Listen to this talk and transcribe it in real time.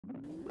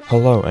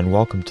Hello and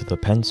welcome to the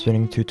pen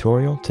spinning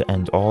tutorial to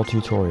end all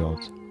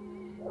tutorials.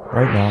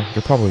 Right now,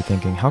 you're probably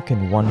thinking, how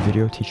can one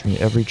video teach me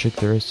every trick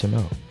there is to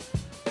know?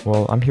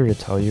 Well, I'm here to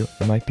tell you,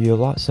 it might be a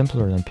lot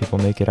simpler than people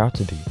make it out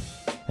to be,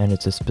 and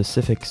it's a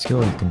specific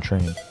skill you can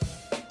train.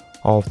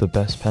 All of the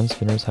best pen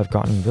spinners have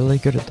gotten really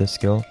good at this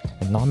skill,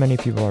 and not many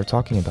people are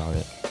talking about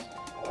it.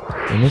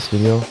 In this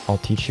video, I'll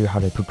teach you how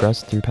to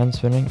progress through pen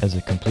spinning as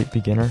a complete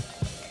beginner,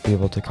 be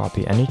able to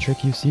copy any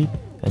trick you see,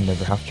 and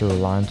never have to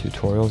rely on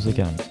tutorials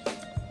again.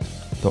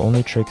 The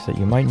only tricks that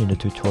you might need a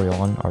tutorial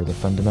on are the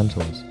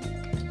fundamentals.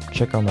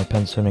 Check out my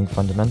pen spinning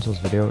fundamentals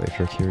video if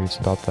you're curious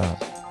about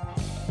that.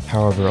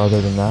 However,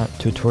 other than that,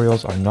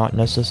 tutorials are not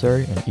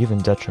necessary and even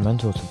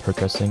detrimental to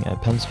progressing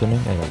at pen spinning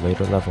at a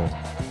later level.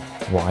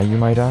 Why, you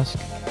might ask?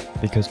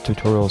 Because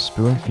tutorials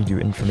spoon feed you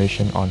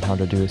information on how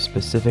to do a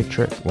specific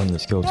trick when the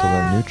skill to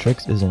learn new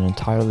tricks is an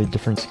entirely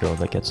different skill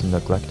that gets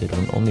neglected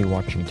when only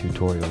watching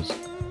tutorials.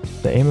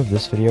 The aim of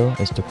this video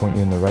is to point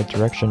you in the right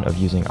direction of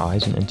using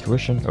eyes and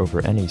intuition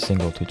over any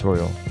single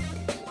tutorial.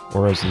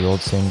 Or as the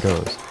old saying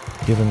goes,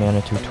 give a man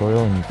a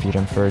tutorial and you feed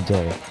him for a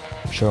day.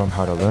 Show him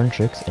how to learn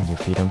tricks and you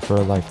feed him for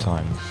a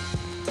lifetime.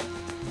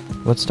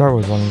 Let's start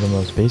with one of the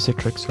most basic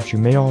tricks which you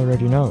may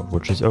already know,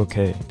 which is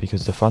okay,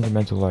 because the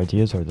fundamental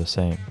ideas are the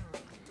same.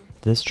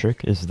 This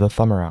trick is the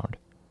thumb around.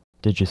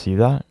 Did you see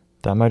that?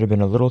 That might have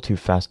been a little too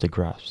fast to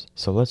grasp,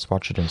 so let's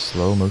watch it in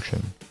slow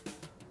motion.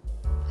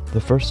 The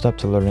first step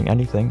to learning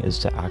anything is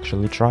to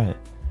actually try it.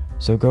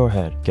 So go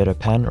ahead, get a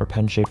pen or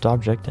pen-shaped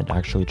object and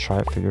actually try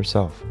it for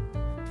yourself.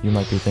 You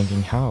might be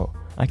thinking, how?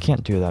 I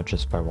can't do that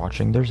just by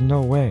watching, there's no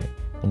way.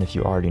 And if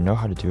you already know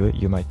how to do it,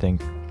 you might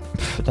think,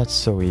 that's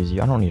so easy,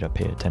 I don't need to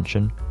pay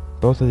attention.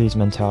 Both of these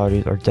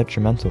mentalities are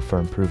detrimental for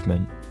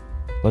improvement.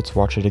 Let's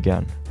watch it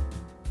again.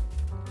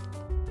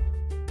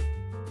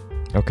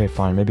 Okay,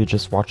 fine, maybe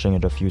just watching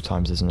it a few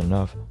times isn't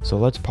enough, so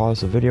let's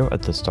pause the video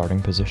at the starting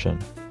position.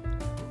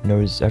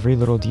 Notice every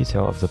little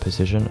detail of the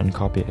position and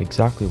copy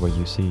exactly what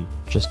you see.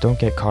 Just don't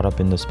get caught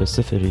up in the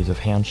specificities of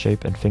hand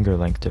shape and finger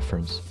length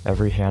difference.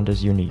 Every hand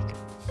is unique.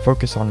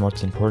 Focus on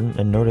what's important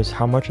and notice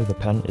how much of the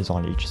pen is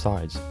on each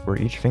side, where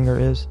each finger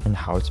is, and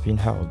how it's being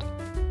held.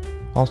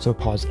 Also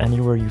pause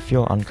anywhere you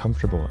feel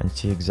uncomfortable and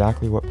see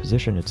exactly what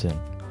position it's in.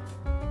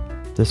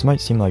 This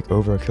might seem like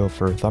overkill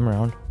for a thumb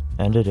round,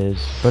 and it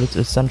is, but it's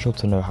essential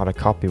to know how to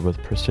copy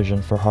with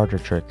precision for harder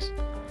tricks.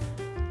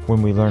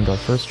 When we learned our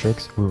first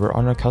tricks, we were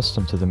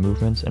unaccustomed to the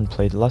movements and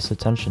paid less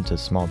attention to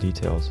small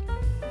details.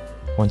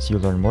 Once you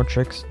learn more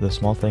tricks, the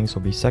small things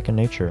will be second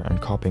nature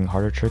and copying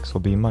harder tricks will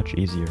be much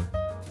easier.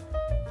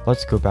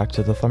 Let's go back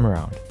to the thumb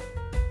around.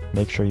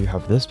 Make sure you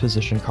have this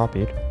position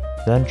copied,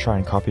 then try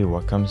and copy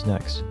what comes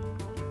next.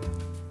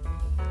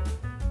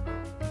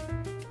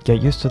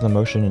 Get used to the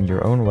motion in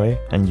your own way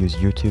and use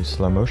YouTube's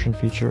slow motion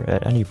feature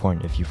at any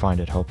point if you find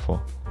it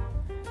helpful.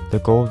 The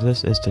goal of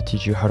this is to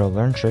teach you how to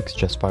learn tricks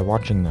just by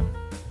watching them.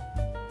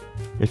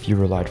 If you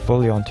relied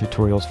fully on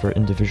tutorials for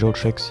individual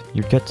tricks,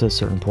 you'd get to a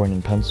certain point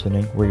in pen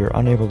spinning where you're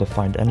unable to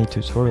find any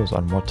tutorials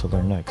on what to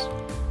learn next,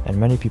 and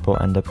many people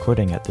end up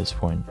quitting at this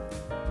point.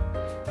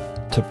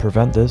 To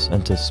prevent this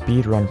and to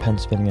speed run pen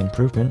spinning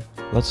improvement,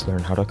 let's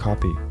learn how to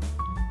copy.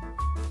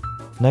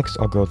 Next,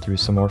 I'll go through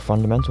some more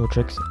fundamental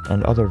tricks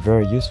and other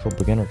very useful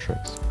beginner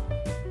tricks.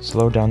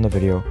 Slow down the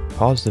video,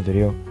 pause the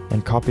video,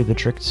 and copy the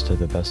tricks to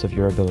the best of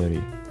your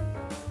ability.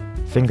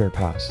 Finger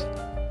pass.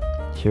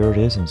 Here it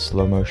is in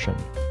slow motion.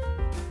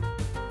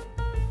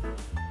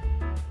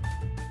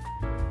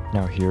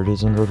 Now here it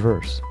is in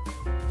reverse.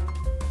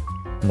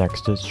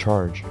 Next is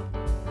charge.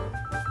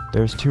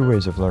 There's two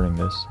ways of learning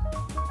this.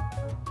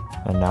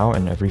 And now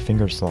in every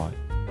finger slot.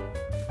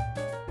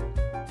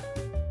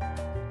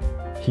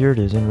 Here it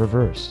is in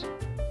reverse.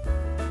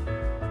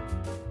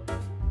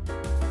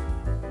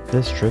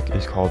 This trick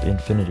is called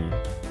infinity.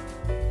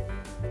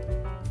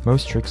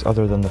 Most tricks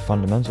other than the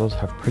fundamentals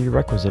have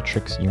prerequisite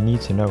tricks you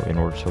need to know in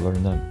order to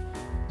learn them.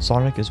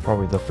 Sonic is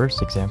probably the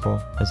first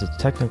example, as it's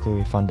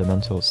technically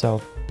fundamental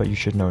itself, but you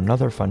should know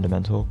another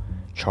fundamental,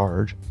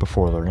 charge,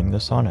 before learning the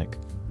Sonic.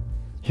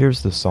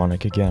 Here's the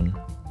Sonic again.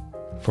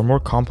 For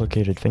more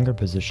complicated finger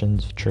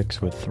positions,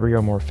 tricks with 3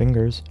 or more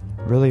fingers,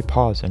 really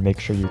pause and make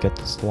sure you get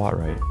the slot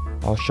right.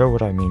 I'll show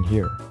what I mean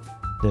here.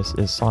 This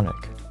is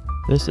Sonic.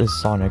 This is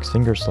Sonic's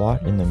finger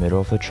slot in the middle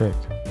of the trick.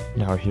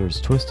 Now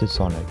here's Twisted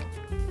Sonic.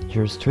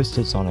 Here's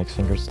Twisted Sonic's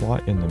finger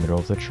slot in the middle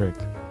of the trick.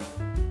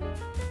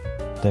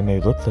 They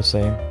may look the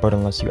same, but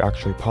unless you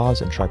actually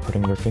pause and try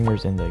putting your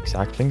fingers in the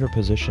exact finger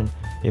position,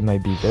 it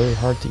might be very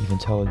hard to even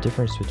tell a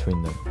difference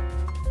between them.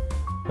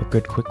 A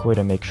good quick way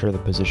to make sure the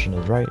position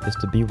is right is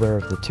to be aware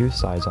of the two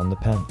sides on the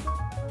pen.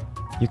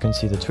 You can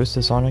see the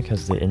Twisted Sonic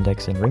has the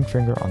index and ring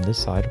finger on this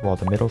side while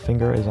the middle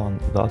finger is on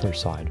the other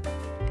side.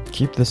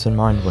 Keep this in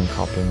mind when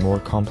copying more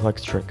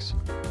complex tricks.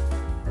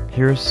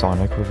 Here's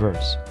Sonic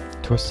reverse,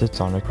 Twisted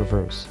Sonic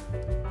reverse,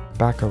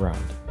 back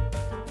around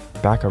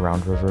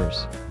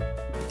reverse,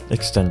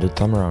 extended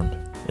thumb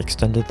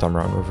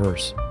around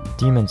reverse,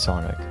 Demon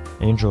Sonic,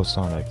 Angel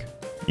Sonic,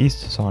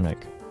 East Sonic,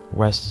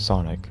 West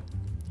Sonic,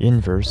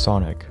 Inverse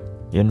Sonic,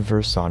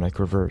 inverse sonic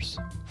reverse,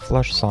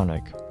 flush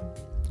sonic,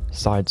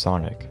 side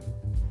sonic,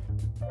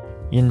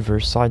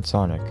 inverse side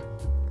sonic,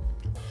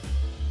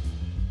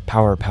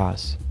 power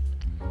pass,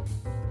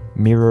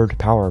 mirrored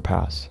power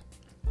pass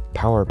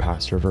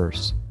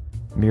reverse,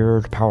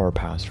 mirrored power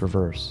pass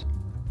reverse,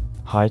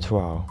 high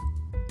twirl,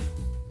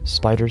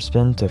 spider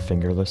spin to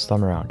fingerless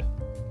thumb around,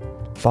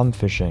 thumb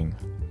fishing.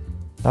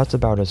 That's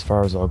about as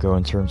far as I'll go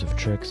in terms of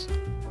tricks.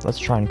 Let's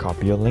try and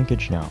copy a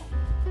linkage now.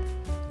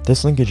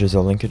 This linkage is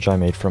a linkage I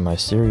made from my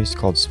series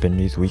called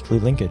Spindy's Weekly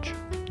Linkage.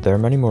 There are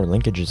many more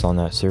linkages on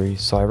that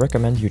series, so I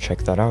recommend you check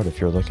that out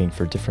if you're looking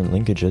for different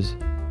linkages.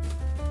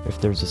 If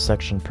there's a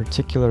section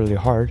particularly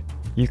hard,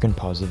 you can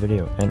pause the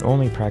video and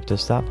only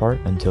practice that part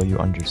until you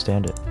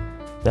understand it,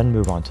 then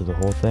move on to the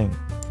whole thing.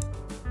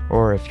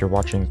 Or if you're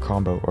watching a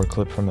combo or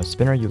clip from a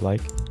spinner you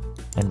like,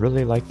 and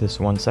really like this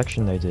one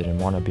section they did and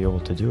want to be able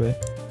to do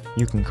it,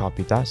 you can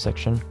copy that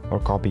section, or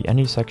copy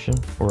any section,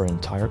 or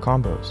entire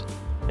combos.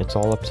 It's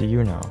all up to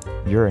you now.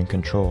 You're in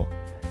control.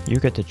 You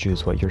get to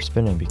choose what your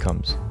spinning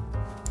becomes.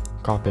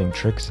 Copying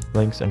tricks,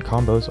 links, and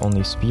combos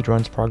only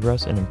speedruns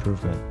progress and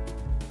improvement.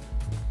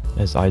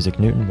 As Isaac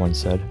Newton once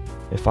said,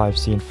 "If I've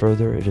seen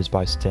further, it is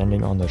by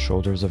standing on the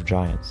shoulders of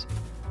giants."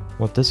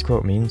 What this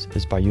quote means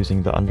is by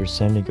using the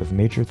understanding of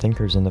major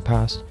thinkers in the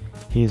past,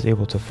 he is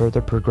able to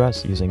further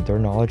progress using their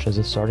knowledge as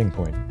a starting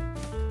point.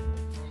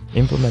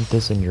 Implement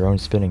this in your own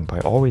spinning by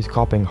always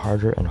copying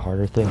harder and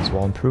harder things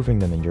while improving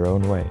them in your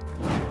own way.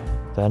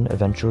 Then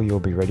eventually you'll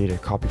be ready to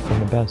copy from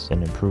the best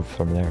and improve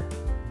from there.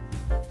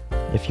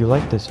 If you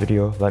like this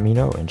video, let me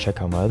know and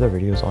check out my other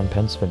videos on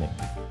pen spinning.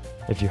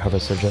 If you have a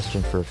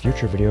suggestion for a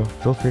future video,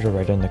 feel free to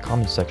write it in the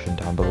comments section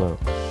down below.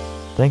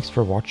 Thanks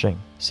for watching.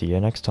 See you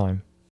next time.